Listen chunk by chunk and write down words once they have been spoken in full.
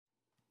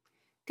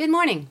Good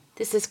morning.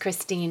 This is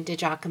Christine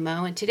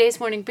DiGiacomo, and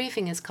today's morning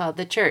briefing is called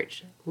The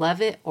Church.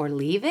 Love it or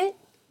leave it?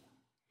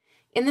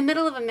 In the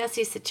middle of a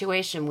messy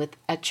situation with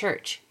a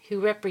church who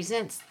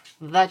represents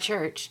the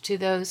church to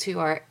those who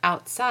are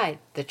outside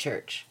the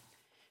church.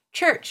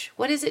 Church,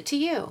 what is it to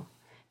you?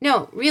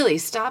 No, really,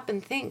 stop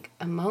and think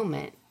a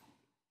moment.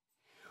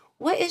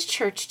 What is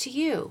church to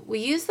you? We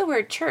use the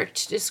word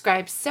church to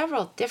describe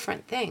several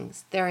different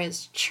things. There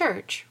is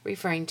church,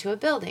 referring to a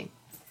building.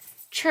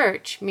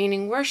 Church,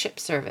 meaning worship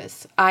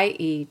service,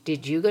 i.e.,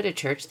 did you go to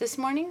church this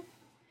morning?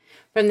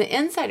 From the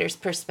insider's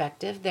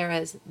perspective, there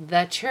is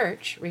the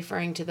church,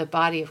 referring to the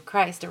body of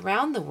Christ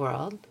around the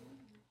world,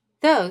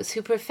 those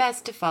who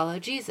profess to follow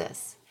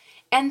Jesus.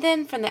 And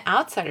then from the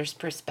outsider's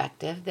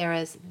perspective, there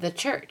is the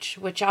church,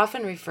 which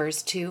often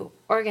refers to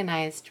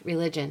organized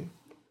religion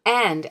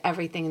and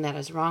everything that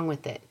is wrong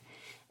with it,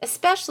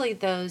 especially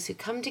those who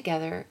come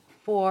together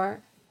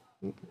for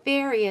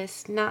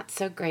various not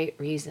so great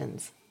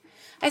reasons.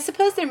 I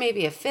suppose there may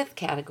be a fifth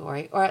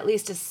category, or at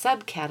least a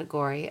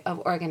subcategory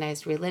of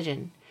organized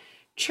religion.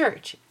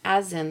 Church,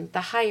 as in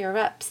the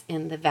higher-ups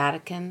in the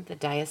Vatican, the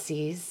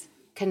diocese,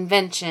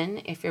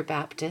 convention, if you're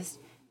Baptist,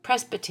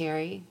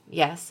 presbytery,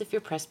 yes, if you're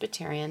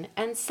Presbyterian,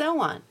 and so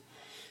on.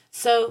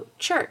 So,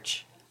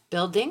 church,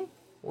 building,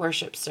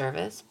 worship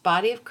service,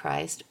 body of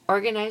Christ,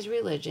 organized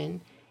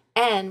religion,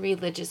 and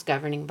religious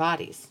governing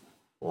bodies.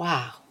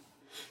 Wow.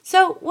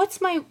 So,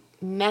 what's my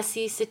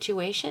messy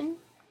situation?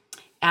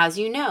 As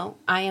you know,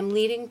 I am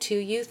leading two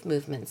youth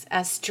movements,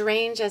 as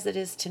strange as it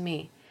is to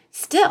me.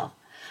 Still,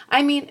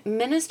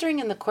 ministering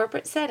in the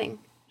corporate setting,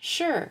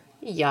 sure,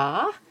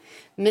 yeah.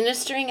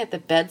 Ministering at the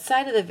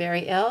bedside of the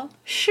very ill,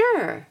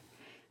 sure.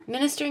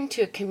 Ministering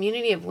to a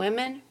community of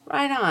women,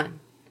 right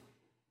on.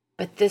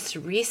 But this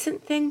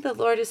recent thing the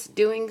Lord is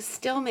doing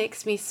still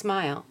makes me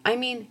smile.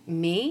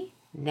 Me?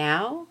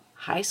 Now?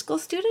 High school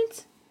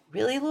students?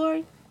 Really,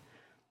 Lord?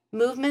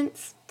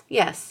 Movements?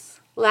 Yes.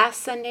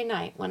 Last Sunday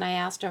night, when I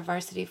asked our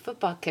varsity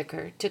football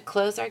kicker to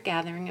close our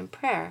gathering in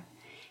prayer,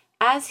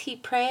 as he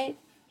prayed,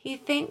 he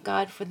thanked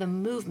God for the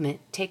movement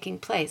taking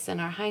place in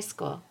our high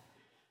school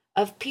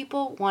of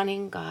people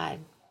wanting God.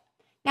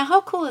 Now,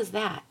 how cool is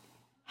that?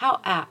 How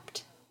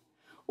apt.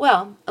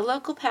 Well, a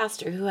local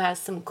pastor who has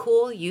some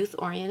cool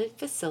youth-oriented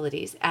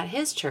facilities at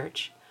his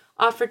church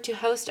offered to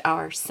host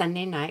our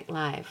Sunday Night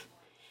Live.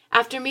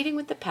 After meeting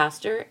with the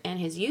pastor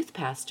and his youth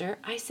pastor,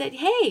 I said,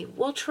 hey,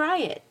 we'll try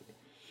it.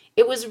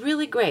 It was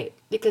really great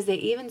because they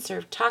even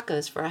served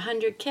tacos for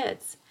 100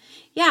 kids.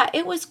 Yeah,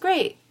 it was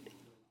great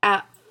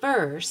at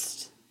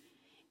first.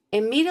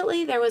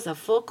 Immediately there was a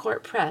full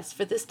court press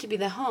for this to be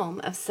the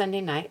home of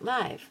Sunday Night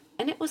Live,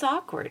 and it was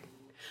awkward.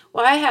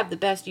 Well, I have the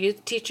best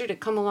youth teacher to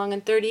come along in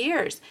 30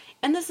 years,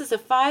 and this is a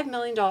 $5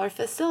 million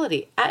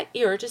facility at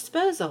your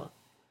disposal.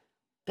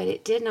 But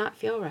it did not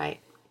feel right.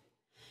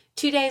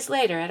 2 days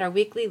later, at our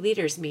weekly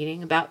leaders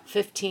meeting, about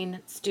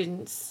 15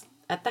 students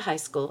at the high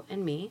school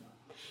and me,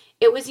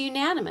 it was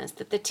unanimous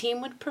that the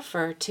team would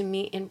prefer to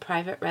meet in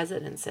private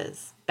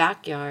residences,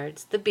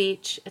 backyards, the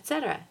beach,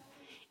 etc.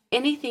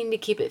 Anything to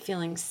keep it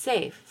feeling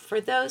safe for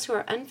those who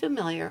are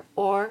unfamiliar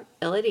or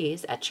ill at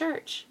ease at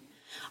church.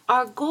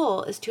 Our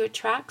goal is to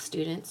attract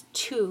students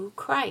to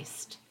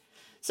Christ.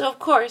 So, of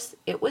course,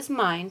 it was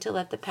mine to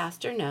let the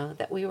pastor know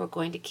that we were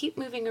going to keep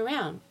moving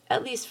around,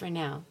 at least for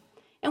now.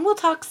 And we'll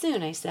talk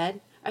soon, I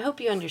said. I hope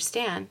you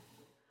understand.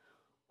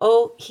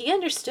 Oh, he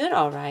understood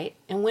all right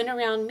and went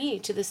around me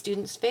to the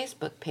students'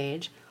 Facebook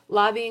page,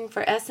 lobbying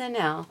for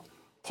SNL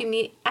to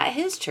meet at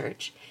his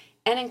church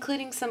and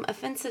including some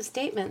offensive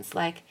statements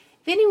like,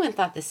 if anyone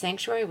thought the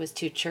sanctuary was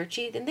too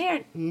churchy, then they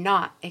are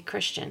not a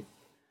Christian.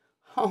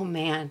 Oh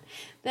man,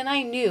 then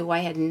I knew why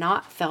had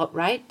not felt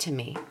right to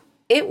me.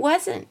 It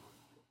wasn't,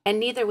 and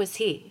neither was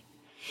he.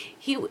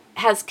 He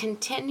has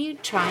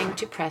continued trying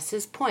to press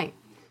his point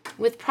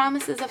with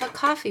promises of a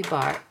coffee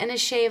bar and a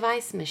shave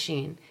ice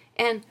machine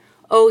and,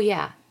 oh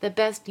yeah, the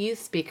best youth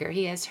speaker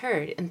he has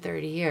heard in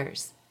 30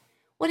 years.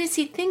 What is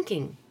he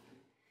thinking?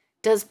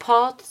 Does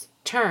Paul's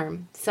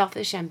term,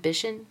 selfish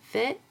ambition,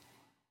 fit?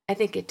 I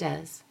think it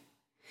does.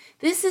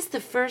 This is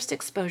the first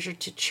exposure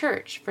to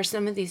church for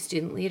some of these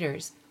student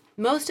leaders,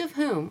 most of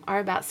whom are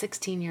about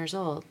 16 years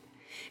old.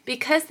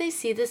 Because they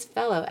see this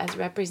fellow as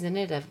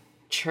representative of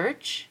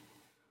church,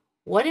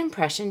 what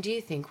impression do you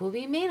think will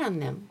be made on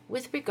them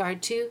with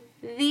regard to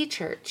the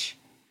church?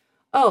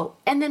 Oh,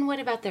 and then what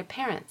about their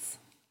parents?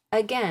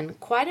 Again,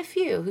 quite a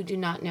few who do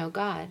not know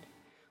God.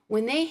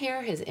 When they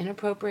hear his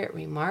inappropriate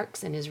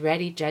remarks and his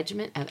ready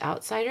judgment of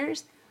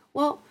outsiders,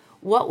 well,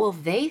 what will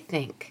they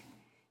think?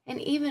 And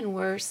even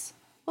worse,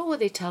 what will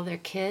they tell their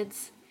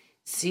kids?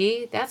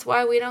 See, that's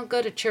why we don't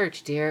go to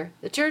church, dear.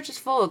 The church is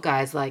full of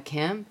guys like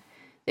him.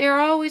 They are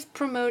always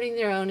promoting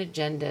their own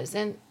agendas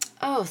and,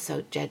 oh,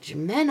 so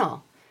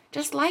judgmental,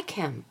 just like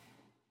him.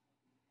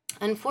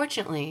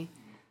 Unfortunately,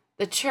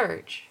 the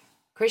church,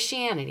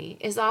 Christianity,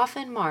 is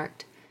often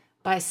marked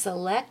by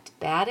select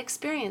bad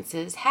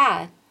experiences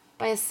had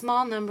by a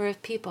small number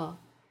of people.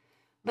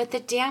 But the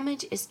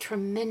damage is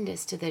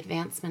tremendous to the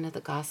advancement of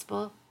the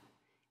gospel.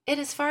 It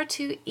is far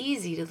too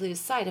easy to lose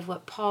sight of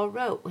what Paul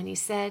wrote when he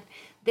said,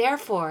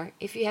 "Therefore,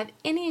 if you have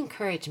any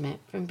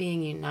encouragement from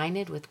being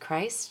united with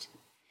Christ,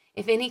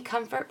 if any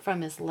comfort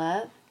from his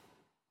love,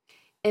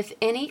 if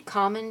any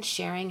common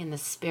sharing in the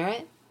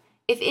Spirit,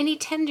 if any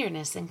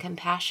tenderness and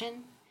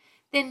compassion,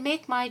 then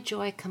make my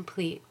joy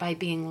complete by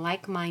being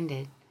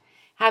like-minded,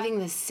 having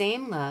the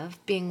same love,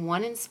 being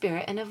one in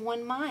spirit and of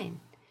one mind.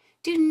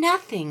 Do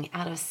nothing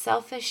out of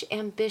selfish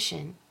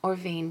ambition or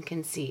vain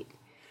conceit.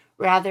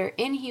 Rather,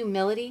 in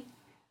humility,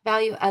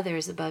 value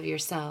others above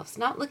yourselves,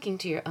 not looking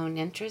to your own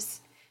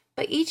interests,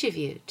 but each of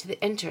you to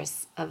the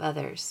interests of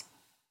others."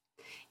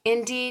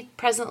 Indeed,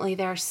 presently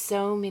there are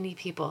so many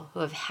people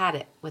who have had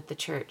it with the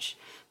church,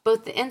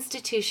 both the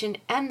institution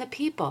and the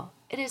people.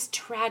 It is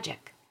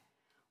tragic.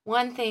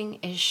 One thing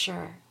is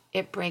sure,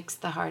 it breaks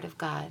the heart of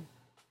God.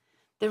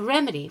 The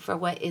remedy for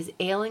what is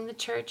ailing the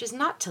church is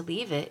not to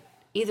leave it,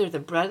 either the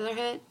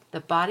brotherhood,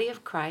 the body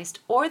of Christ,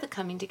 or the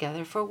coming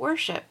together for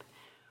worship.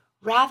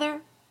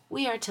 Rather,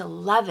 we are to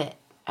love it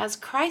as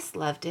Christ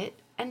loved it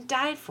and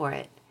died for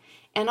it.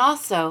 And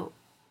also,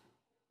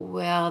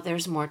 well,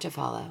 there's more to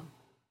follow.